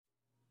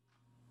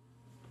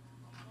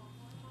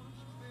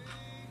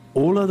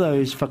all of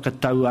those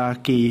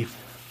whakataukī,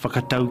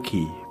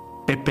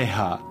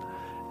 pepeha,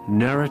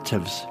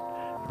 narratives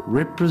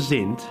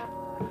represent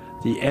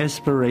the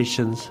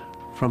aspirations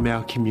from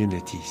our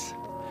communities.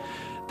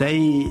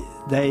 They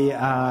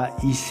are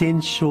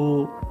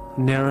essential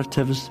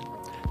narratives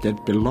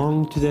that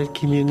belong to that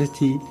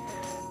community,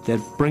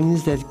 that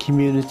brings that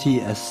community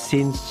a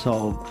sense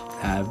of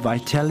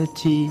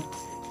vitality,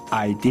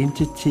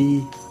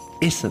 identity,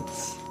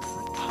 essence.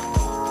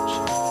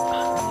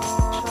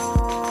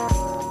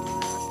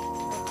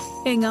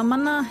 E ngā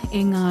mana,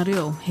 e ngā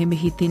reo, he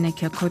mihi tēnei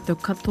kia koutou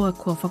katoa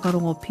kua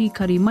whakarongo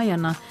pīkari mai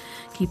ana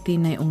ki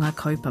tēnei o ngā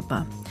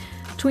kaupapa.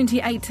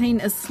 2018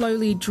 is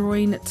slowly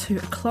drawing to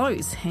a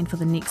close, and for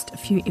the next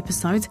few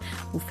episodes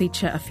we'll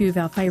feature a few of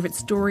our favourite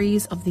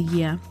stories of the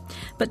year.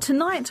 But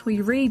tonight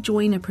we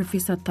rejoin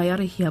Professor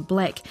Taiarahia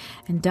Black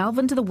and delve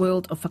into the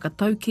world of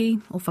whakataukī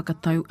or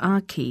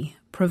whakataukī,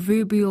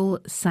 proverbial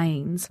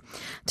sayings.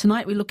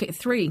 Tonight we look at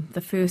three.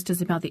 The first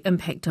is about the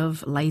impact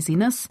of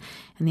laziness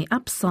and the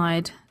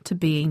upside to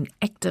being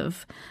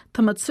active.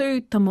 Tama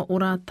tū, tama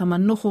ora, tama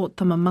noho,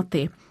 tama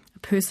mate. A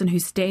person who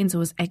stands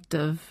or is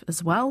active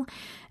is well,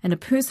 and a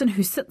person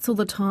who sits all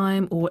the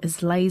time or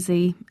is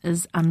lazy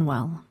is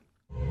unwell.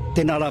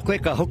 Tēnā rā koe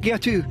ka hoki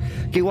atu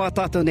ki wā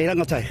tātou nei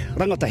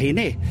rangatahi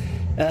ne.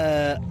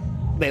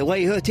 Me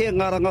wai hurtia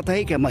ngā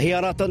rangatahi kia mahi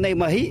a rātou nei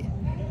mahi.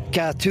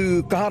 Kia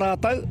tū kaha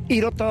rātou,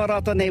 I roto a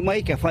rātou nei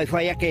mai, kia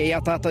whai ake I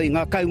a tātou I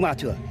ngā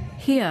kaumātua.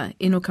 Here,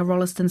 Inuka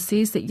Rolliston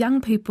says that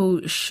young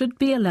people should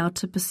be allowed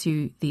to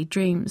pursue their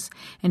dreams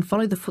and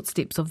follow the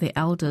footsteps of their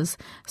elders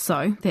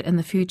so that in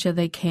the future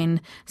they can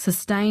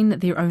sustain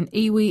their own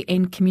iwi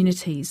and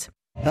communities.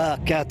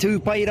 Kia tū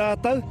pai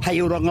rātou, hei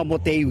oranga mo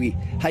te iwi,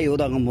 hei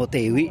oranga mo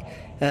te iwi.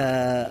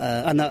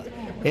 Ana,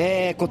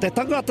 ko te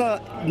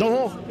tangata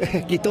noho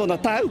ki tōna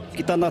tau,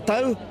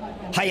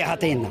 hei aha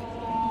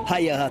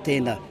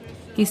tēnā.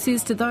 He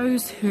says to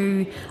those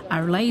who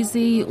are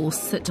lazy or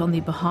sit on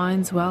their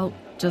behinds, well,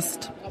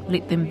 just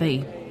let them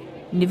be.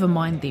 Never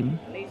mind them.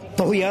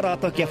 Tohi a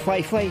rātou kia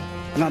whai,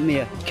 ngā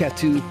mea kia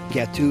tū,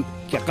 kia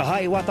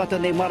kahai wā tātou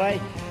nei marae,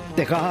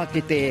 te kaha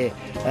ki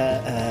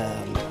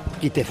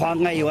te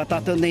whāngai wā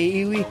tātou nei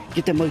iwi,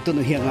 ki te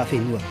mautonu hia ngā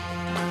whenua.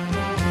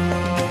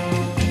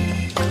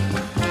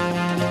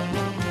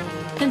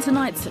 In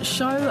tonight's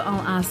show,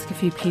 I'll ask a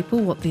few people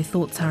what their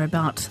thoughts are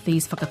about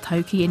these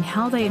whakataukī and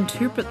how they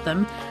interpret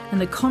them in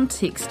the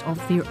context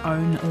of their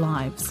own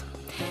lives.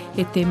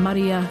 E te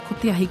maria ko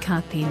te ahi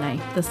kā tēnei.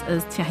 This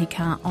is Te Ahi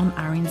Kā on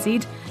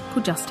RNZ. Ko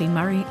Justine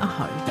Murray,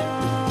 aho.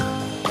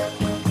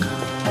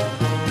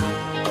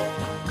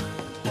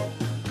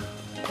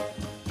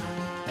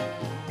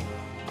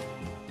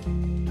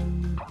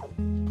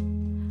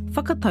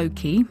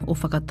 Whakataukī or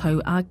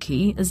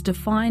whakataukī is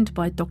defined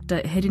by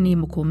Dr. Hirini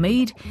Moko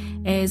Mead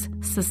as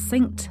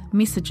succinct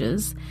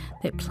messages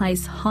that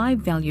place high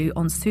value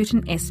on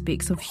certain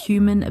aspects of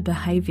human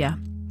behaviour.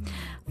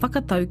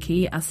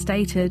 Whakataukī are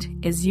stated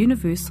as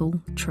universal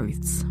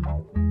truths.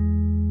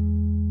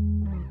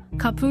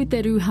 Ka pū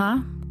te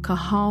ruha, ka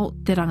hao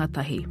te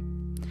rangatahi.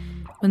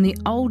 When the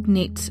old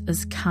net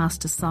is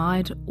cast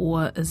aside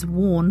or is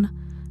worn,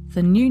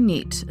 the new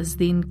net is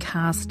then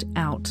cast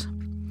out.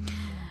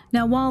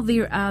 Now, while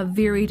there are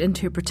varied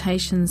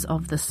interpretations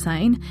of the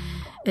saying,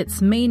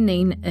 its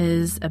meaning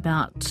is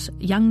about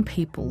young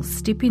people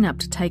stepping up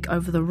to take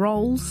over the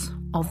roles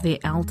of their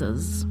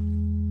elders.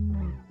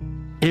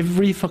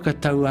 Every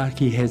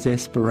whakataukī has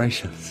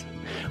aspirations.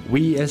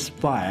 We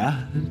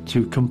aspire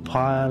to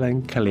compile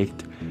and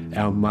collect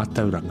our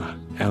mātauranga,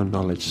 our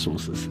knowledge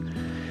sources.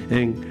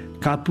 And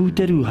ka pū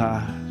te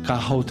ruha, ka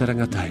hau te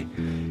rangatahi.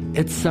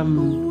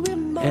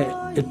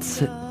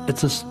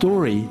 It's a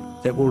story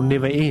that will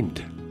never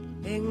end.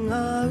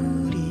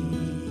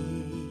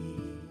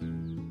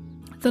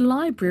 The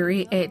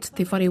library at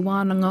Te Whare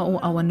Wānanga o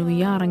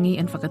Awanuiārangi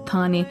in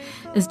Whakatane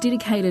is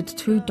dedicated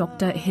to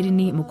Dr.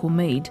 Hirini Moko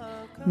Mead,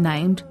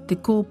 named Te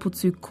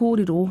Kōputu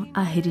Kōrero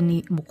a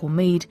Hirini Moko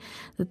Mead.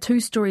 The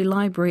two-storey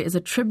library is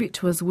a tribute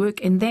to his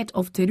work and that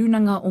of Te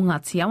Runanga o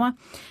Ngā Tiawa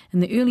in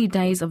the early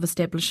days of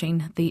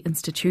establishing the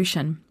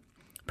institution.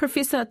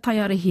 Professor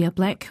Taiarahia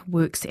Black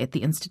works at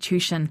the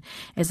institution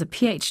as a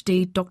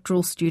PhD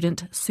doctoral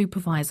student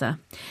supervisor.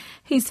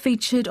 He's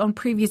featured on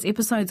previous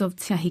episodes of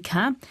Te Ahi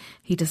Kā.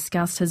 He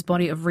discussed his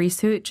body of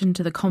research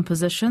into the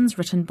compositions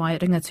written by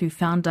Ringatu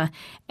founder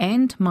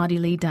and Māori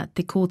leader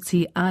Te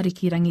Kōputu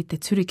Te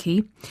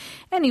Turiki.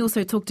 And he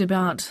also talked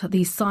about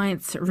the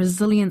Science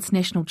Resilience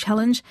National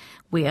Challenge,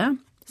 where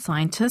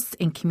scientists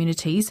and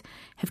communities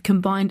have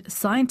combined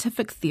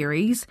scientific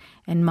theories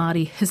and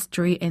Māori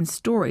history and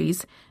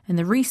stories in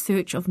the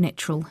research of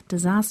natural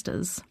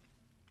disasters.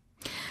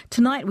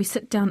 Tonight we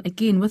sit down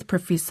again with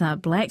Professor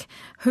Black,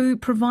 who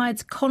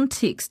provides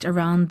context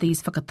around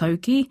these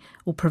whakataukī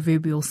or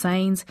proverbial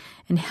sayings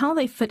and how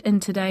they fit in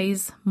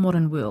today's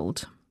modern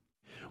world.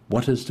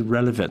 What is the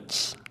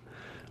relevance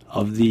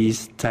of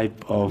these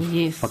type of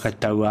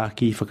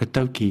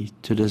whakataukī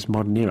to this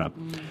modern era?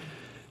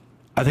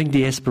 I think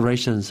the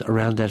aspirations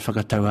around that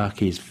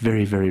whakataukī is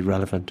very, very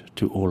relevant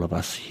to all of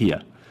us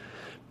here.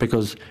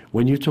 Because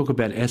when you talk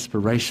about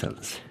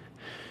aspirations,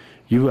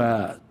 you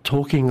are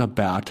talking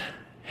about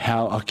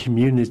how a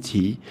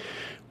community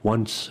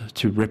wants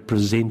to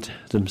represent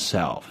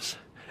themselves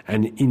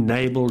and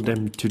enable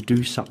them to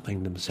do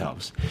something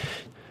themselves.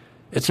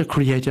 It's a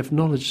creative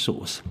knowledge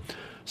source.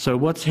 So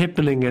what's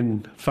happening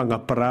in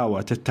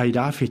Whangaparawa, te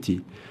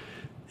Tairawhiti,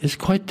 is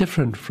quite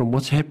different from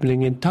what's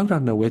happening in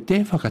Tauranga, where te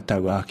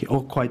whakataukī,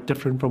 or quite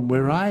different from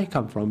where I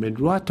come from, in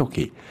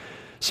Ruatoki.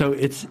 So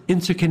it's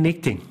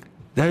interconnecting.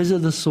 Those are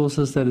the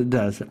sources that it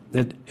does.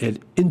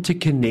 It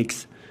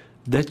interconnects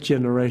that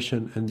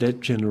generation and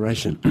that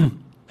generation.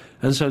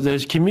 And so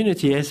those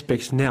community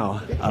aspects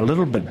now are a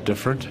little bit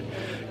different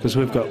because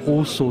we've got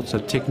all sorts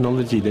of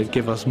technology that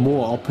give us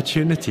more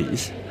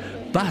opportunities,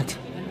 but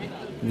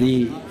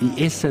the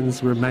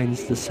essence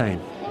remains the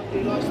same.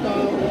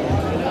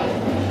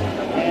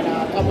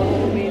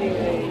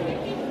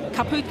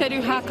 Ka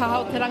pūteru hā ka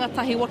hao te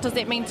rangatahi, what does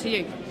that mean to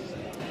you?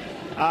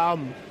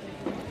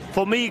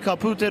 For me, ka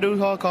pūteru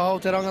hā ka hao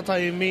te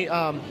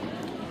rangatahi,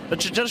 the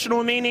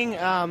traditional meaning,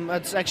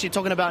 it's actually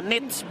talking about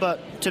nets,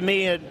 but to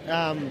me it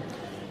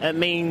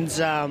means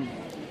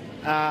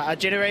a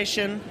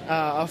generation,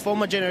 a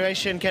former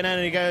generation can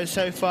only go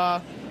so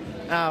far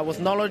with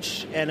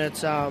knowledge, and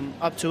it's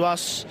up to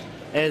us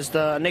as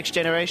the next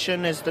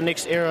generation, as the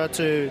next era,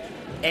 to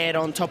add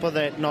on top of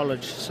that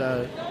knowledge.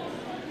 So,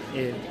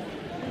 yeah,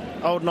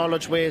 old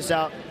knowledge wears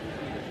out,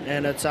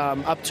 and it's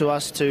up to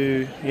us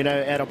to,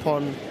 add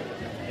upon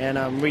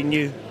and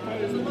renew.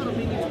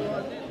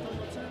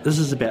 This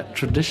is about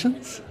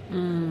traditions,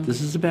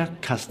 this is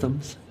about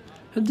customs,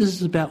 and this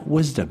is about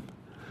wisdom.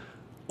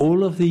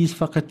 All of these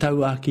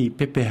whakataukī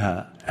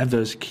pepeha have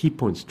those key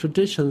points: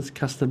 traditions,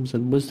 customs,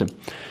 and wisdom.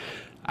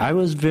 I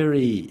was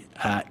very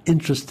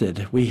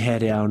interested. We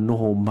had our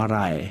noho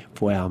marae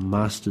for our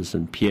masters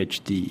and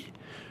PhD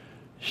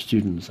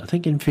students, I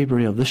think in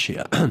February of this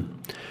year.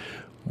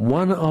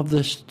 One of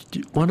the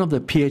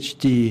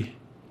PhD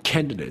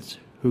candidates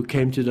who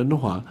came to the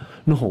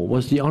noho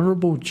was the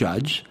Honourable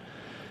Judge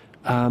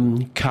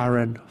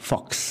Karen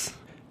Fox.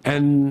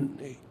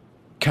 And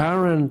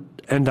Karen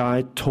and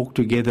I talked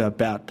together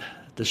about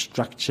the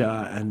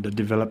structure and the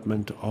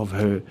development of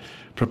her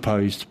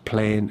proposed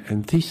plan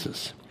and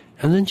thesis.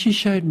 And then she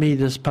showed me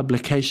this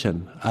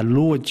publication, a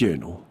law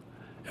journal.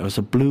 It was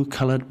a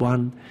blue-coloured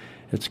one.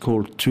 It's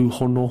called Tu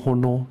Hono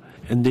Hono.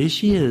 And there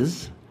she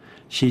is.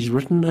 She's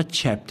written a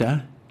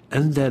chapter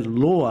in that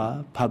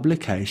law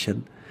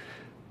publication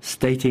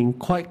stating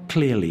quite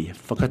clearly,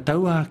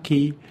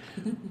 whakataukī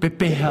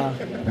pepeha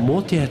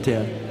mō te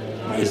atea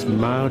is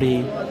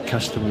Māori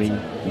customary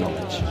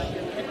knowledge.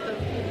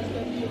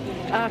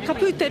 Ka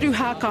pūteru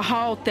hā ka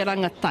hao te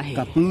rangatahi.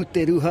 Ka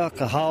pūteru hā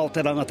ka hao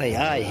te rangatahi.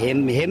 Ai, he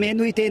me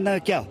nui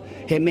tēnā kia.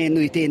 He me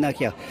nui tēnā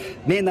kia.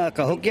 Mēnā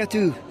ka hoki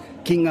atu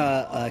ki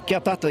ngā kia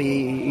tato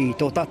i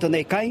tō tato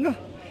nei kāinga.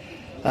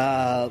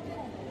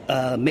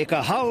 Me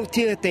ka hao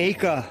tia te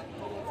ika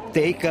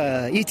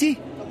iti.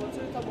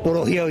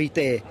 Porohia i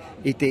te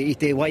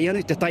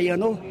waiano, te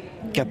taiano.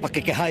 Kia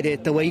pake ke haere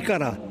te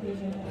waikara.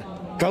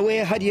 Kau e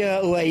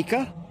haria ua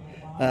ika.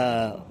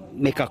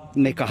 Me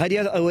ka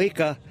haria ua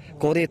ika.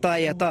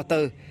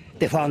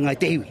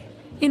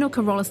 Enoch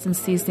Rolleston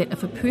says that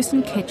if a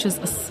person catches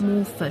a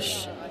small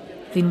fish,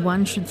 then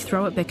one should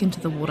throw it back into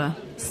the water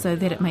so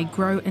that it may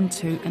grow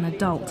into an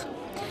adult.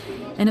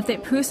 And if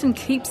that person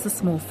keeps the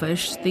small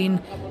fish,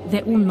 then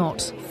that will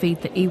not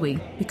feed the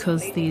iwi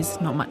because there's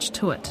not much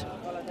to it.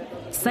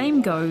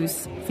 Same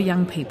goes for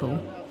young people.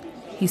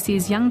 He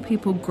says young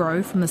people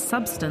grow from the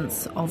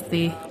substance of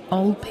their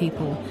old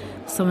people,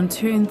 so in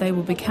turn they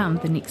will become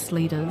the next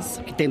leaders.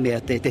 Ki te mea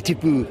te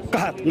tipu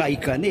kahat ngā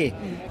ika ne,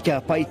 kia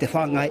pai te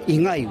whāngai i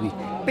ngā iwi.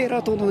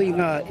 Pērā tono i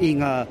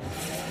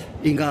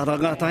ngā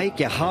rangatahi,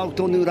 kia hao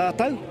tonu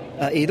rātau,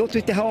 i roto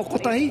i te hao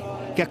kotahi,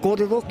 kia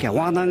kōrero, kia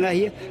wānanga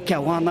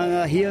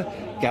hia,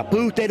 kia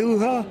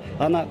pūteruha,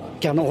 ana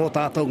kia noho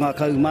tātou ngā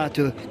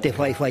kaumātua, te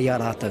whaiwhai a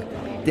rātau.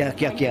 Kia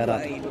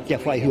rātau, kia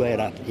whaihua e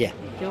rātau, yeah.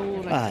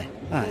 Ai.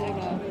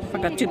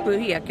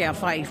 Whakatipuhia kia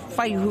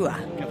whaihua.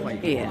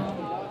 Yeah.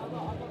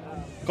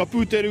 Ka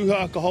pūteru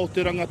hā ka hao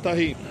te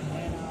rangatahi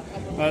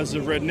is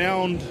a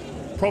renowned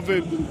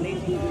proverb,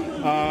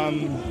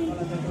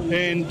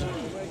 and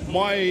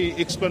my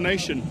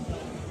explanation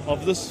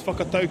of this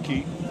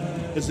whakataukī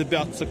is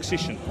about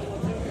succession.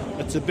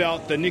 It's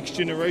about the next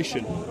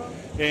generation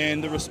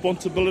and the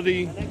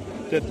responsibility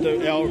that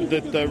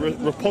the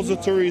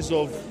repositories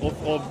of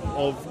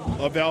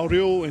our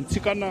reo and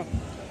tikana,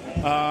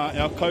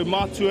 our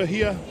kaumātua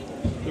here,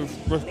 the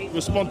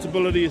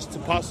responsibility is to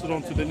pass it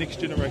on to the next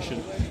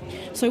generation.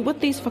 So with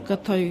these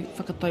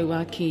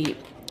whakataukī,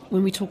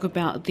 when we talk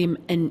about them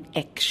in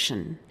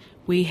action,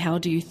 how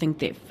do you think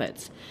that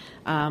fits?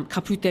 Ka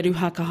pūteru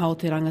hā ka hao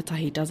te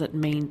rangatahi, does it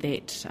mean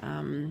that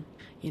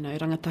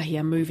rangatahi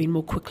are moving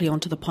more quickly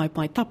onto the pai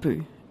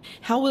tapu?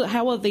 How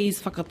are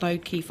these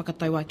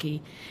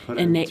whakataukī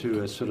in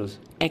a sort of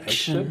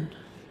action?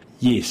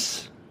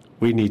 Yes,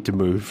 we need to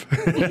move.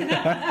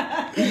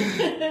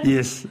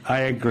 Yes,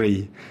 I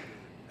agree.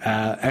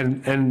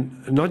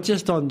 And not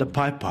just on the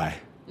pai,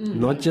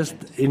 not just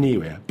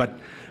anywhere, but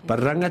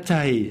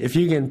rangatahi, if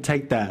you can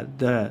take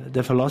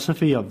the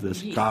philosophy of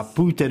this, ka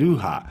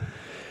puteruha,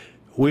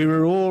 we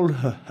were all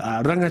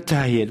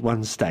rangatahi at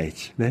one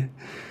stage, ne?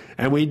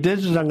 And we did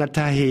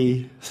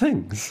rangatahi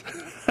things,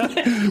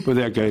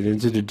 without going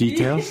into the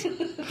details.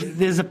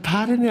 There's a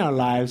part in our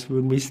lives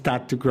when we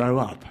start to grow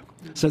up.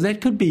 So that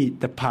could be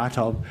the part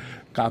of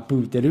ka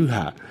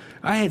puteruha.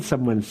 I had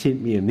someone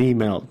sent me an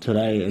email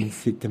today and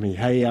said to me,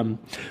 hey,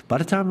 by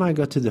the time I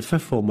got to the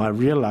fifth form, I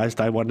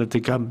realized I wanted to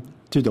come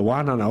to the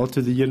Wānanga or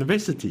to the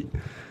university.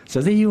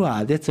 So there you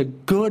are. That's a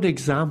good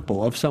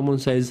example of someone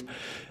says,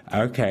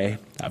 okay,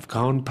 I've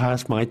gone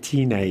past my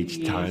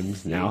teenage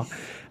times now.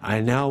 I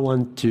now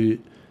want to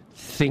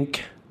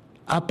think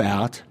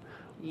about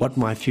what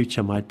my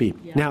future might be.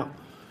 Yeah. Now,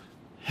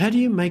 how do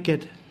you make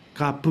it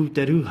ka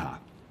puteruha?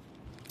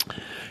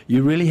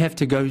 You really have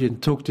to go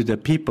and talk to the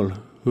people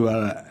who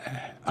are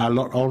a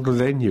lot older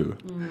than you.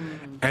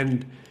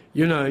 And,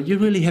 you know, you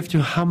really have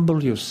to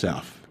humble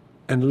yourself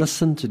and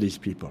listen to these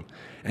people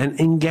and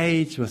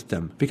engage with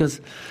them, because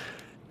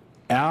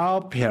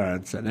our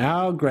parents and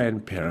our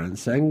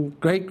grandparents and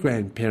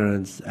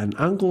great-grandparents and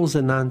uncles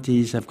and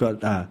aunties have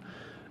got a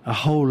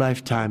whole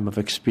lifetime of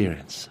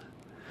experience.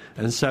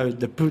 And so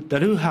the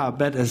puteruha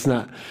bit is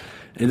not,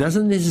 it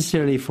doesn't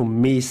necessarily for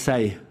me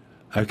say,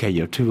 okay,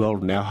 you're too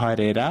old now,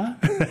 haere.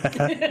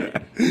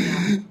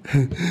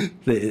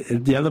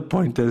 The other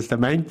point is, the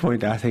main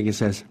point I think, it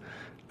says,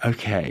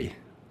 okay,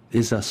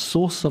 there's a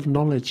source of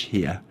knowledge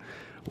here.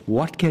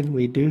 What can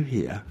we do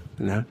here?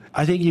 You know,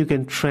 I think you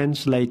can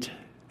translate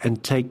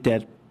and take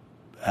that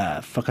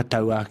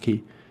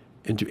whakataukī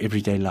into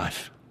everyday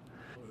life.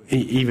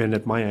 Even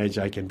at my age,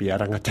 I can be a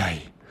rangatahi,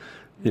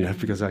 you know,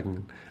 because I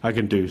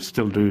can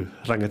still do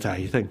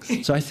rangatahi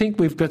things. So I think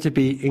we've got to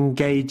be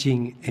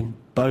engaging in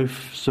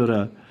both sort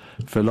of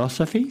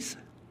philosophies.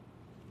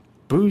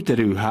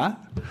 Puteruha,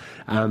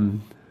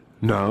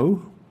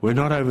 no, we're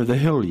not over the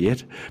hill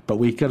yet, but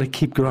we've got to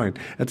keep growing.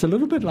 It's a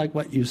little bit like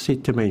what you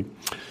said to me.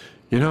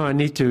 You know, I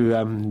need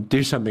to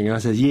do something. And I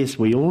said, yes,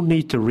 we all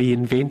need to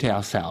reinvent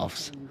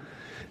ourselves.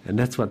 And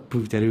that's what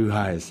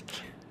puteruha is,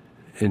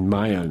 in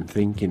my own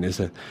thinking, is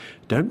that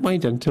don't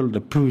wait until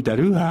the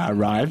puteruha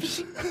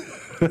arrives.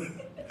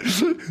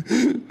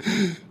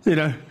 You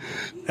know,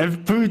 if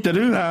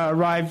puteruha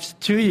arrives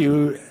to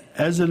you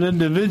as an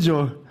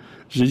individual,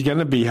 she's going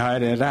to be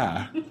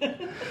haere.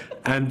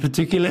 And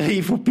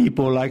particularly for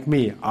people like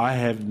me, I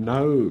have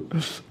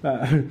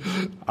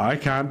I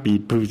can't be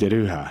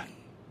puteruha.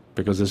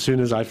 Because as soon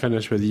as I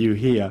finish with you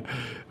here,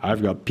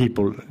 I've got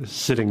people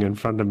sitting in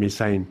front of me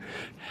saying,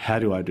 how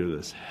do I do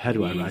this? How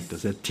do I write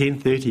this? At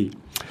 10:30,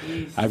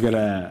 I've got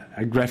a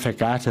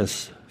graphic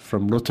artist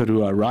from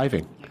Rotorua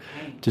arriving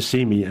to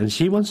see me, and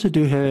she wants to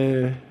do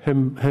her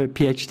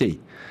PhD.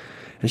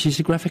 And she's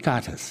a graphic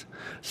artist.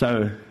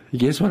 So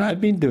guess what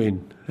I've been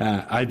doing?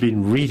 I've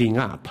been reading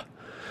up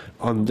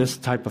on this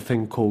type of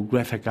thing called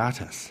graphic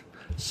artists,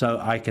 so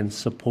I can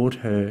support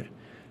her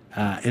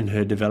in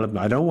her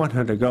development. I don't want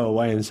her to go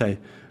away and say,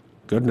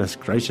 goodness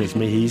gracious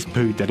me, he's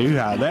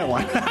puteruha, that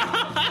one.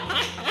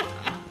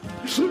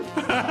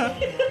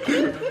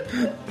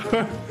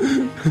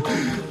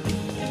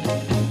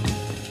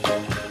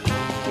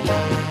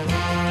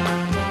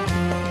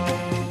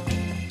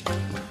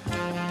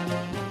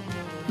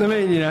 I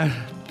mean, you know,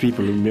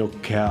 people who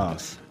milk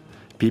cows,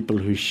 people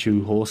who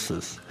shoe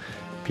horses,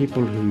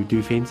 people who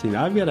do fencing.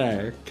 I've got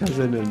a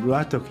cousin in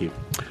Ruatoki.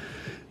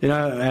 You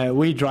know,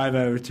 we drive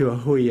over to a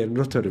hui in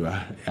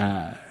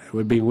Rotorua.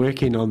 We've been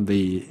working on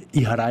the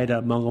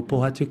Iharaira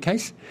Mangopohatu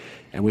case,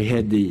 and we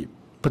had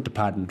put the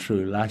pardon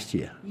through last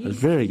year. Yes. It was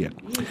very good.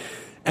 Yes.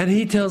 And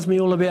he tells me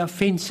all about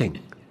fencing.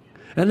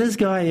 And this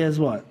guy is,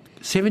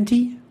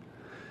 70?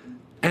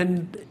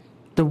 And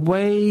the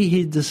way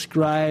he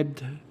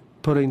described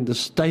putting the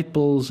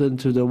staples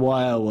into the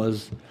wire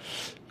was,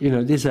 you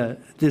know, there's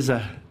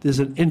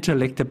an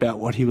intellect about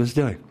what he was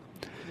doing.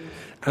 Yes.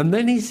 And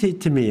then he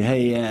said to me,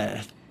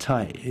 hey,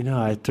 Tai, you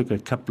know, I took a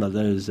couple of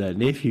those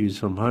nephews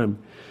from home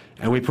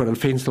and we put a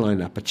fence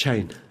line up, a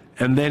chain.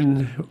 And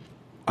then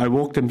I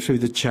walked him through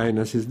the chain.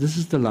 I said, this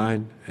is the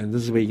line and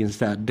this is where you can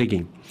start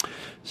digging.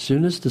 As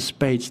soon as the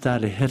spade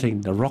started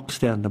hitting the rocks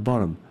down the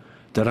bottom,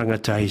 the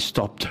rangatahi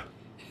stopped.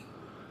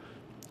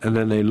 And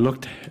then they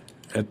looked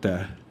at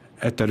the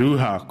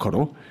ruha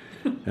koro,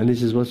 and he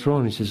says, what's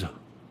wrong? He says,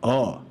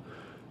 oh,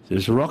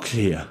 there's rocks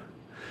here.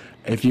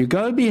 If you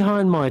go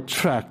behind my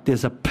truck,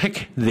 there's a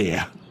pick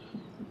there.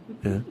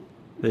 Yeah,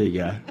 there you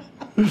go.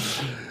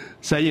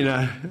 So, you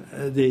know,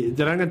 the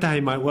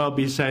rangatahi might well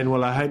be saying,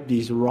 well, I hope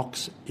these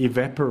rocks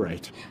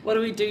evaporate. What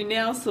do we do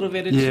now sort of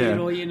attitude? Yeah.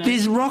 Or, you know.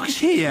 There's rocks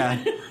here.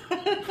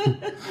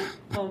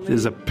 Oh,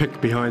 there's a pick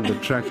behind the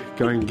truck.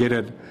 Go and get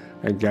it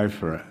and go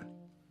for it.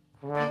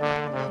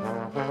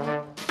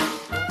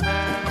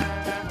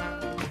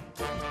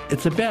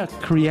 It's about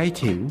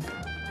creating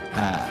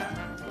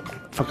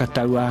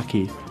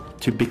whakataukī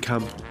to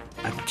become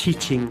a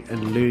teaching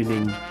and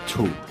learning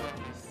tool.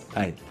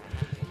 Hey,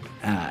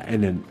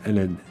 and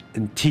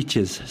in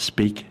teachers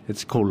speak,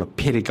 it's called a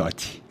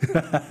pedagogy,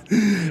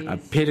 a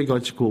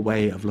pedagogical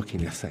way of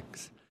looking at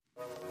things.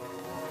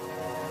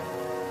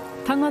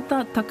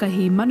 Tangata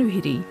takahi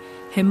manuhiri,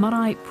 he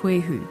marae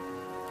puehu.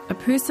 A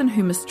person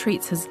who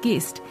mistreats his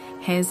guest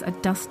has a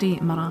dusty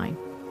marae.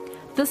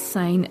 This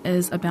saying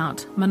is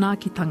about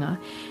manaakitanga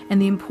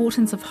and the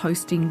importance of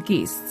hosting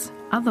guests.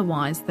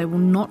 Otherwise, they will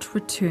not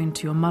return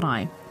to your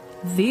marae,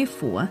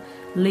 therefore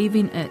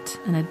leaving it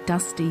in a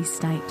dusty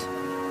state.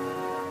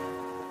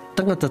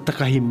 Tangata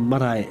takahi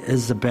marae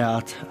is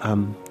about,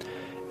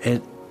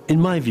 in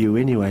my view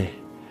anyway,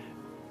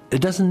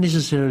 it doesn't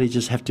necessarily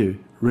just have to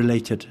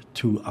relate it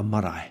to a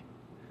marae.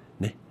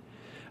 Ne?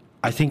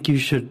 I think you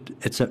should,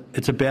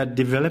 it's about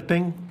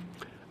developing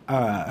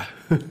a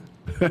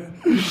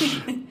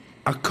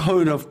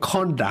code of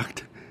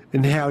conduct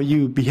in how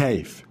you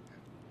behave,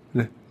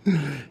 ne?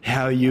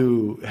 how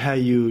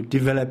you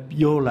develop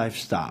your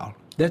lifestyle.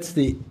 That's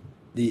the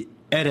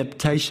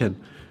adaptation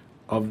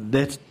of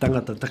that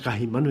tangata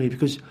takahi manuhiri,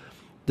 because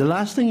the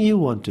last thing you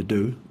want to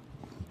do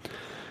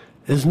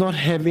is not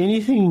have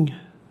anything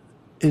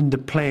in the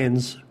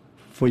plans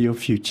for your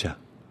future,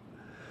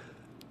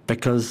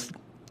 because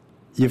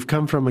you've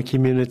come from a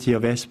community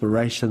of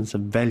aspirations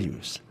and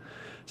values,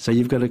 so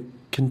you've got to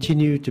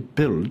continue to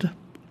build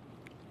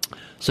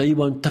so you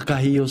won't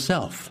takahi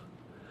yourself.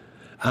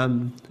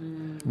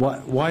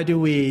 Why do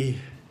we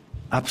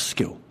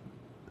upskill?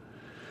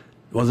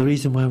 Well, the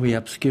reason why we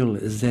upskill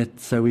is that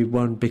so we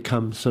won't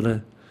become sort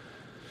of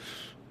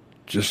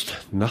just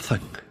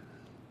nothing.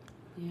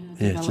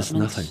 Yeah, just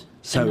nothing.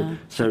 So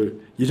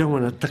you don't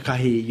want to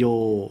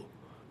takahi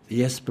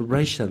the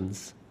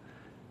aspirations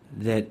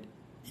that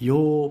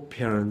your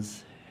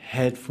parents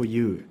had for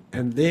you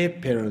and their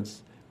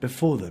parents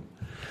before them.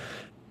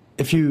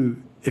 If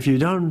you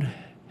don't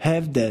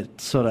have that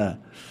sort of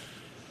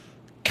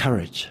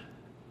courage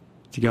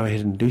to go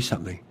ahead and do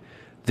something,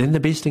 then the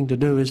best thing to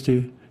do is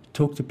to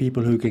talk to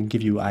people who can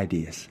give you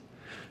ideas,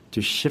 to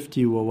shift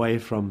you away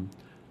from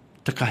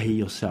takahi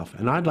yourself.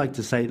 And I'd like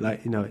to say,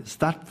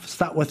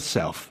 start with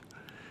self.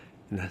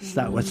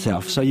 Start with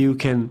self, so you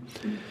can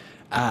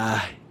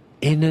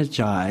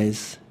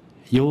energize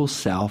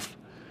yourself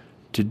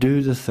to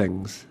do the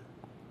things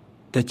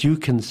that you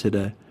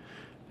consider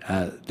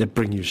that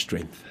bring you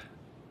strength.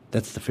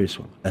 That's the first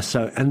one.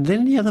 And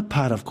then the other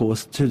part, of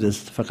course, to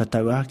this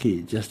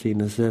whakataukī, Justine,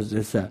 is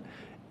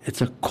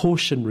it's a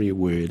cautionary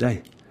word,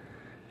 eh?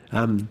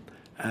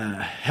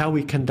 How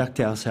we conduct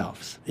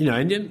ourselves.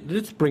 And then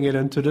let's bring it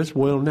into this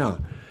world now.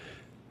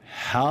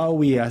 How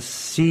we are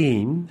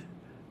seen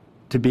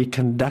to be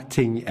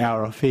conducting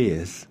our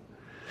affairs.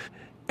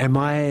 Are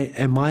my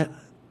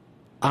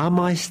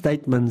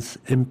statements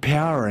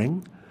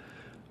empowering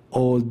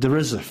or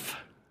derisive?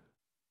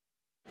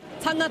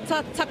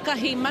 Tangata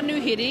takahi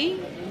manuhiri,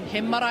 he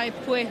marae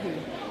puehu.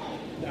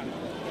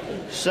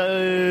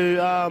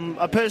 So,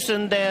 a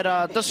person that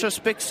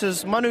disrespects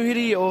his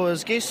manuhiri or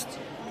his guest.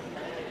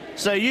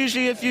 So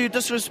usually if you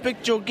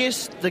disrespect your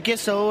guest, the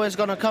guests are always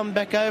going to come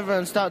back over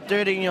and start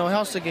dirtying your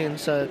house again.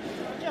 So,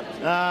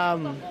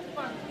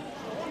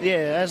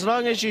 as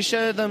long as you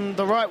show them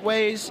the right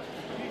ways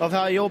of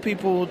how your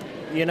people,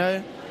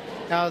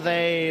 how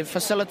they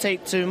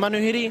facilitate to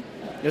manuhiri,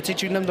 you're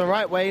teaching them the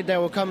right way, they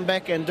will come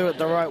back and do it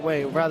the right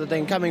way, rather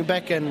than coming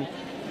back and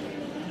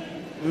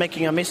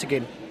making a mess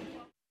again.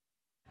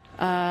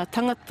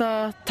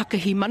 Tangata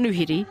takahi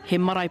manuhiri, he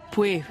marae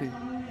puehu.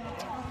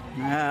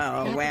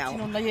 Oh, wow.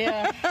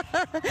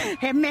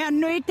 He mea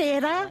nui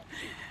tērā.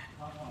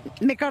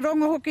 Me ka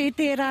rongo hoki i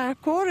tērā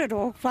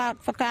kōrero,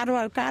 whakaro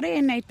au kare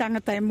e nei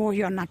tangata e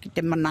mōhio ana ki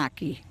te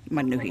manaaki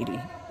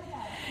manuhiri.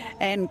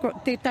 And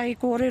tētahi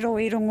kōrero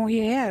i rongo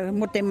hi au,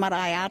 mo te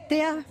marae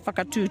ātea,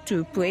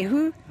 whakatūtū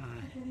puehu.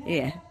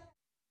 Yeah.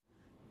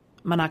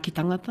 Manaaki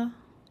tangata.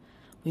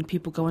 When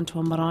people go into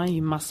a marae,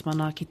 you must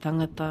manaaki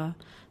tangata.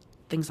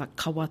 Things like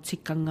kawa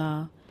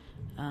tikanga,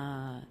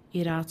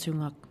 e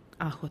rātunga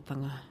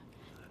āhuatanga.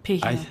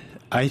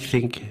 I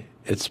think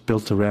it's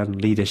built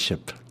around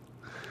leadership,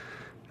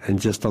 and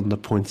just on the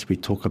points we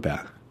talk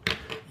about.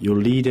 Your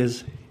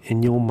leaders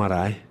in your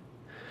marae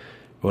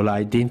will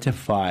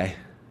identify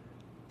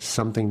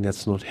something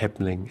that's not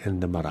happening in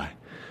the marae.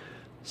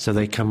 So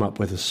they come up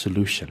with a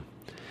solution.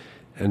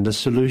 And the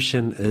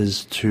solution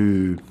is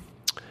to,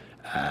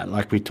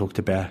 like we talked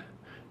about,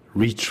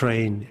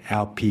 retrain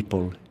our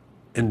people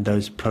in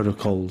those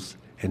protocols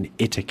and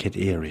etiquette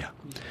area.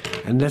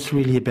 And that's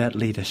really about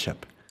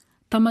leadership.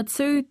 Tama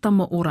tū,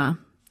 tama ora.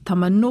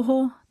 Tama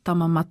noho,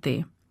 tama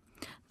mate.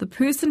 The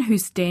person who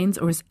stands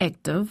or is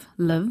active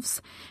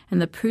lives, and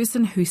the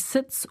person who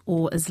sits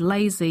or is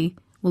lazy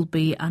will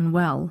be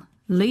unwell,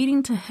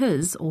 leading to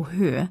his or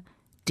her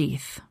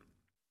death.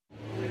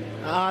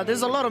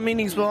 There's a lot of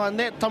meanings behind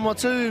that. Tama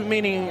tū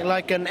meaning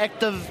like an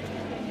active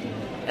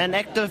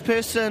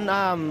person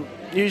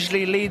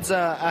usually leads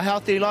a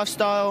healthy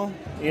lifestyle,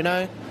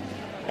 and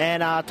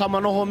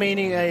tama noho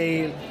meaning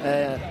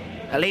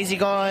a lazy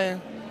guy.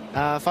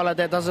 A fella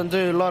that doesn't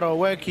do a lot of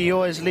work, he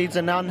always leads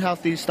an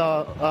unhealthy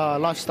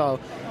lifestyle.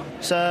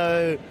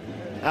 So,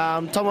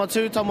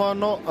 tamatu,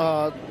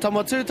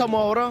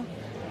 tamaora.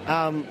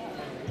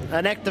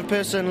 An active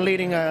person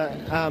leading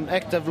an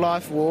active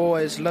life will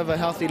always live a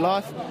healthy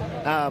life.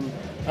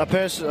 A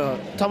person,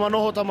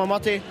 tamanoho,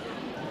 tamamate,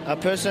 a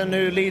person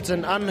who leads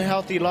an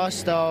unhealthy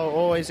lifestyle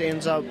always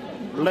ends up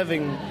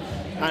living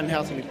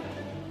unhealthily.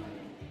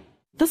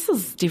 This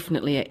is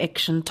definitely an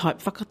action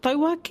type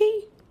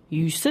whakataukī.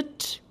 You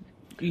sit,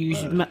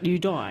 you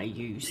die,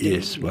 you stand.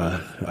 Yes,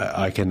 well,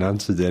 I can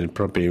answer that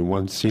probably in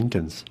one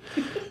sentence.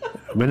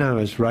 When I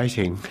was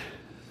writing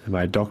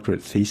my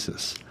doctorate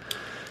thesis,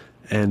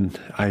 and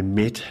I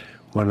met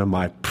one of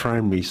my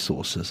primary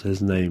sources,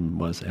 his name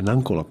was an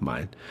uncle of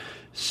mine,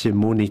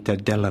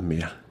 Simonita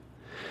Delamere,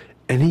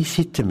 and he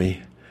said to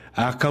me,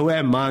 "Kau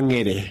e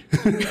mangere."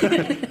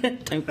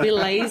 Don't be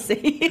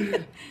lazy.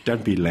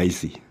 Don't be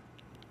lazy.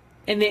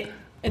 And that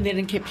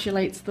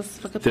encapsulates this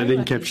whakataukī. That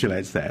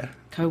encapsulates that.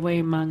 Kau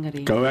e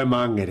mangere. Kau e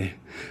mangere.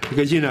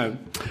 Because,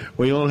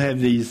 we all have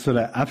these sort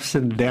of ups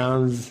and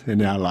downs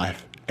in our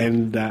life.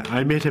 And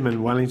I met him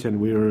in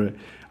Wellington.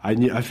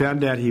 I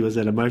found out he was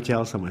at a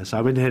motel somewhere, so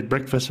I went and had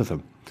breakfast with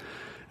him.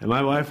 And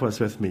my wife was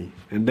with me.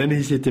 And then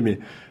he said to me,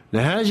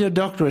 "Now, how's your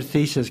doctorate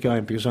thesis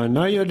going? Because I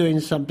know you're doing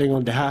something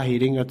on Te Hahi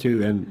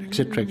Ringatu and et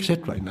cetera, et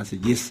cetera." And I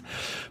said, "Yes,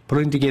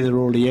 putting together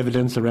all the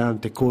evidence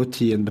around Te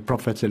Kōti and the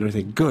prophets and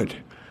everything. Good."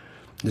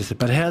 And he said,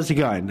 "But how's it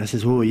going?" And I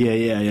said, "Oh,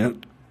 yeah.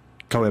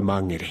 Kau e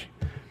mangere.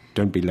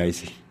 Don't be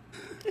lazy."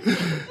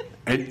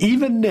 And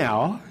even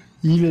now,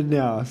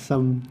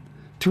 some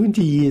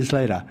 20 years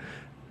later,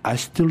 I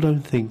still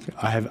don't think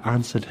I have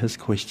answered his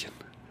question.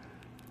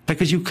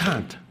 Because you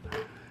can't.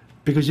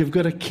 Because you've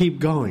got to keep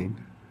going,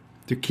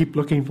 to keep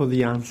looking for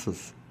the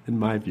answers, in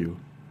my view.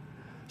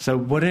 So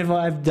whatever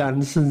I've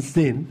done since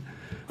then,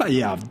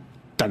 I've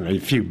done a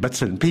few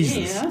bits and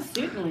pieces. Yeah,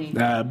 certainly.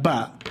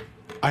 But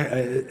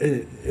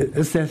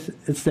it's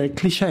that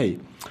cliche.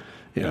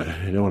 You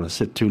don't want to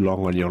sit too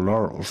long on your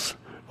laurels,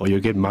 or you'll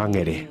get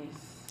mangere. Yes.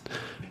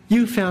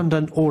 You found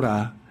an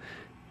ora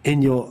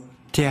in your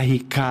Te Ahi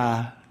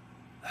Ka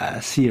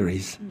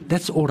series.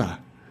 That's ora.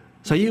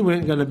 So you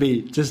weren't going to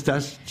be just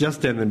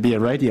then and be a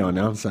radio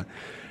announcer.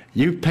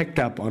 You picked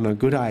up on a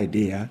good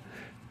idea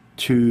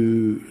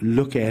to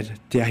look at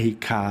Te Ahi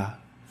Ka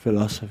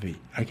philosophy,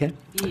 okay?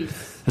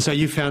 Yes. So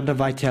you found a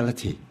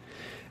vitality.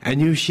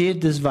 And you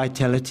shared this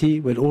vitality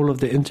with all of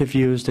the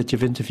interviewers that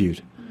you've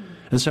interviewed.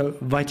 And so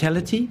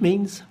vitality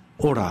means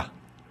ora.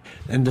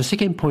 And the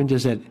second point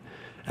is that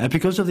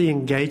because of the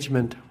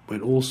engagement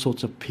with all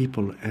sorts of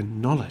people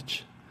and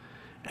knowledge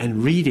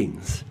and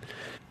readings,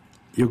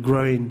 you're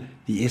growing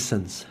the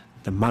essence,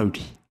 the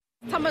mauri.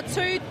 Tama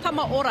tū,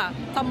 tama ora,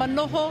 tama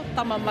noho,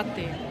 tama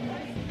mate.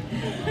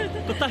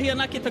 Ko tahi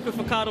ana ki taku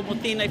whakaaro mo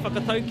tēnei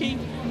whakataukī.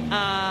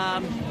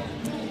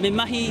 Me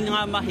mahi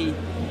ngā mahi.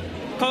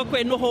 Kaua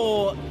koe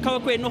noho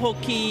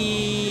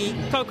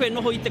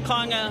i te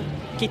kāinga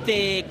ki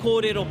te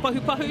kōrero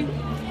pahupahu.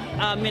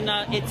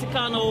 Mena e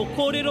tikana o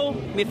kōrero,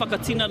 me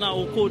whakatinana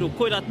o kōrero.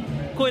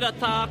 Koira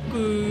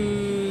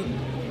tāku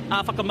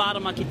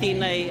whakamārama ki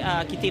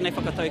tēnei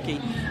whakataukī.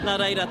 Nā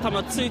reira,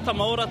 tama tū,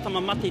 tama ora, tama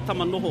mate,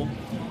 tama noho.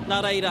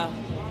 Nā reira,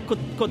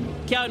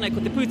 kia nei, ko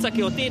te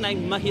pūtake o tēnei,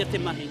 mahi a te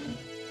mahi.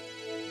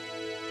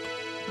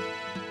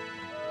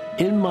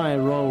 In my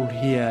role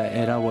here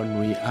at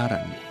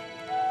Awanuiārangi,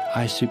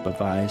 I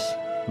supervise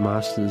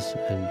masters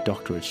and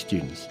doctorate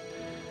students.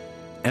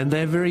 And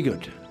they're very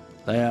good.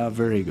 They are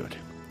very good.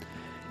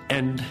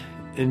 And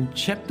in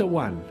chapter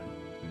 1,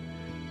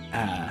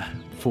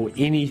 for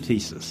any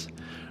thesis,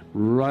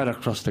 right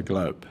across the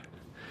globe,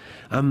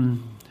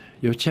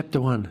 your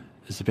chapter 1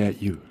 is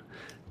about you.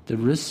 The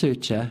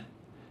researcher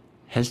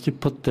has to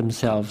put the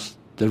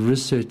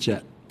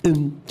researcher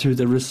into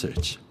the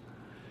research.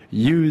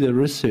 You, the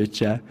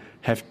researcher,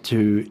 have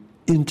to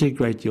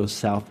integrate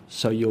yourself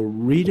so your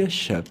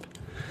readership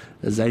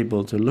is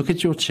able to look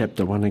at your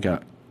chapter 1 and go,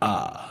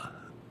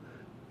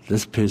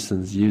 this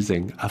person's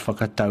using a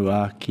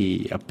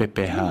whakataukī, a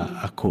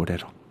pepeha, a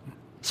kōrero.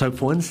 So,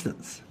 for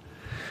instance,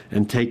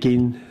 in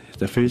taking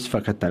the first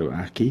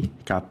whakataukī,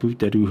 ka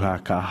puteruha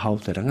ka hau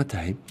te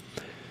rangatahi,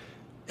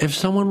 if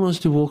someone was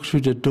to walk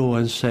through the door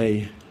and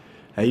say,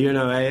 hey,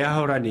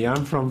 ahorani,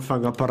 I'm from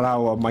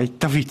Whangaparaoa, mai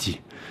tawhiti.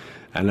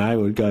 And I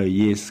would go,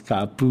 yes,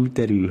 ka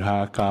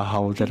puteruha ka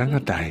hau te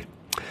rangatahi.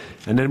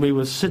 And then we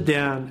would sit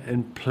down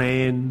and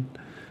plan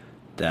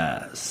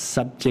the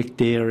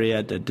subject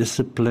area, the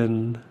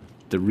discipline,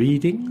 the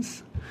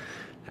readings.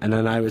 And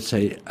then I would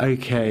say,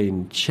 okay,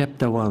 in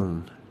chapter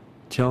 1,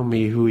 tell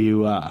me who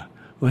you are.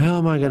 Well, how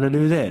am I going to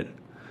do that?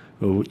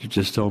 Well, you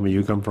just told me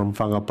you come from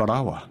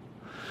Whangaparaoa.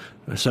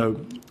 So,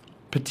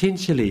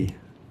 potentially,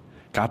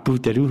 ka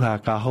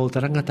puteruha ka hau te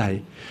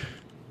rangatahi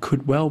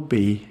could well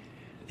be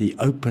the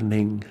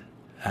opening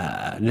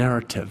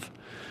narrative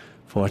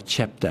for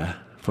chapter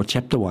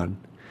 1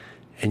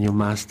 and your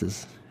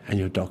master's and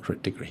your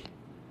doctorate degree.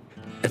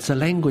 It's a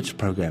language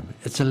program.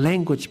 It's a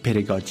language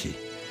pedagogy.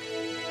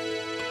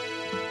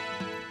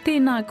 Te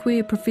Tēnā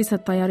koe, Professor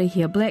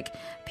Taiarahia Black,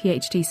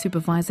 PhD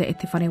Supervisor at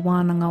Te Whare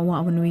Wānanga o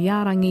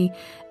Awanuiārangi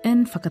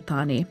in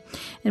whakatāne.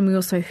 And we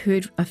also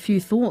heard a few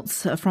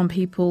thoughts from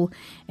people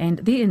and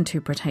their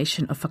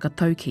interpretation of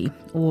whakataukī,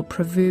 or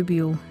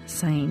proverbial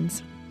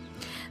sayings.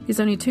 There's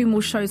only 2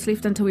 more shows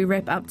left until we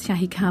wrap up Te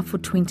Ahi Ka for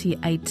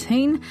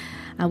 2018.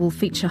 We'll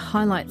feature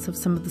highlights of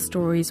some of the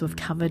stories we've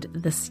covered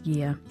this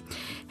year.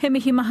 He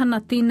mihi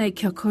mahana tēnei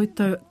kia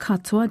koutou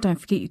katoa.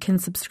 Don't forget you can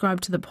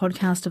subscribe to the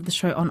podcast of the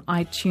show on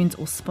iTunes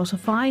or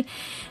Spotify.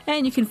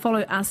 And you can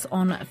follow us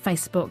on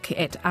Facebook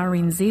at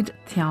RNZ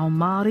Te Ao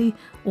Māori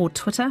or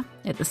Twitter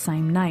at the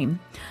same name.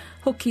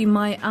 Hoki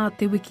mai a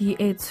te wiki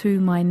e tū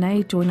mai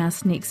nei. Join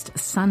us next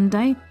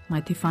Sunday.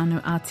 Mai te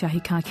whānau a Te Ahi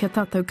Ka kia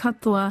tātou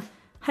katoa.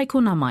 Hei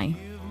kona mai.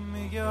 Give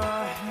me your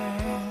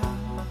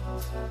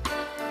hands,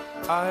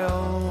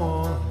 I'll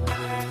warm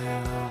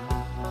them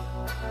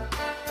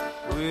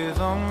with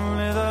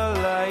only the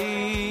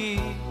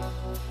light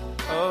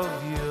of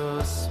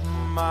your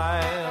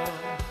smile.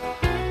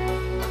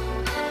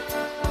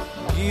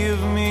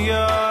 Give me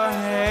your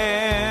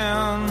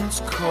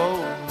hands,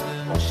 cold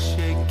and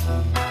shaky.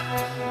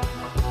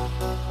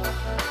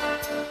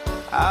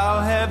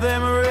 I'll have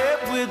them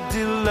red with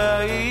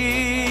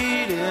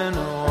delight in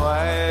a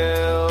while.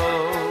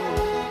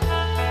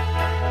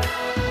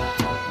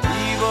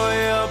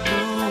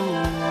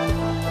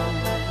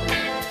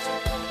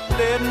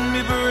 Let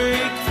me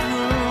break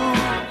through,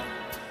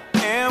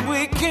 and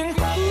we can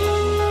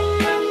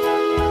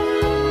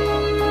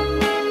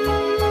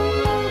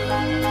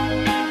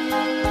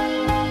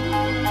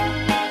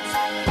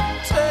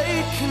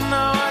taking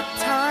our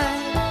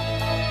time,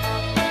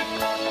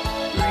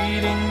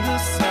 reading the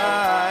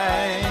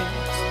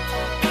signs,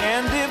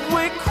 and if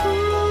we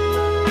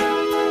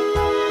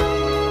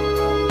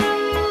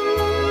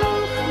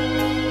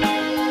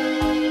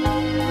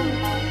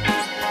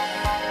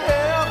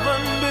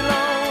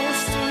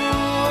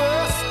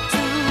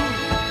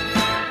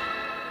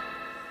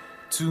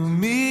to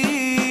me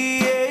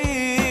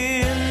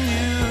and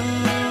you,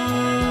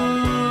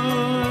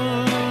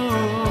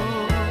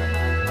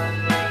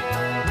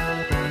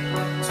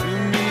 to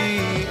me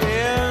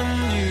and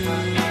you.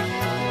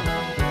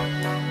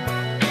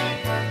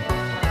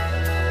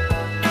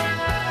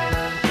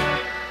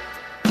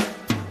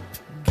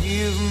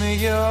 Give me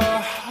your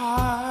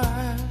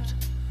heart,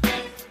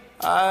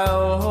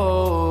 I'll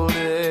hold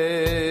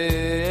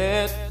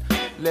it.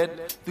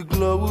 Let the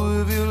glow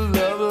of your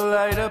love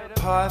light a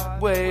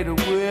pathway to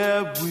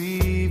where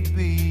we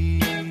be.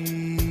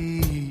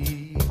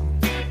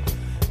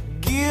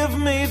 Give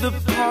me the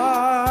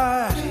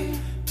part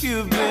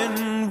you've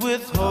been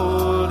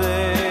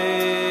withholding.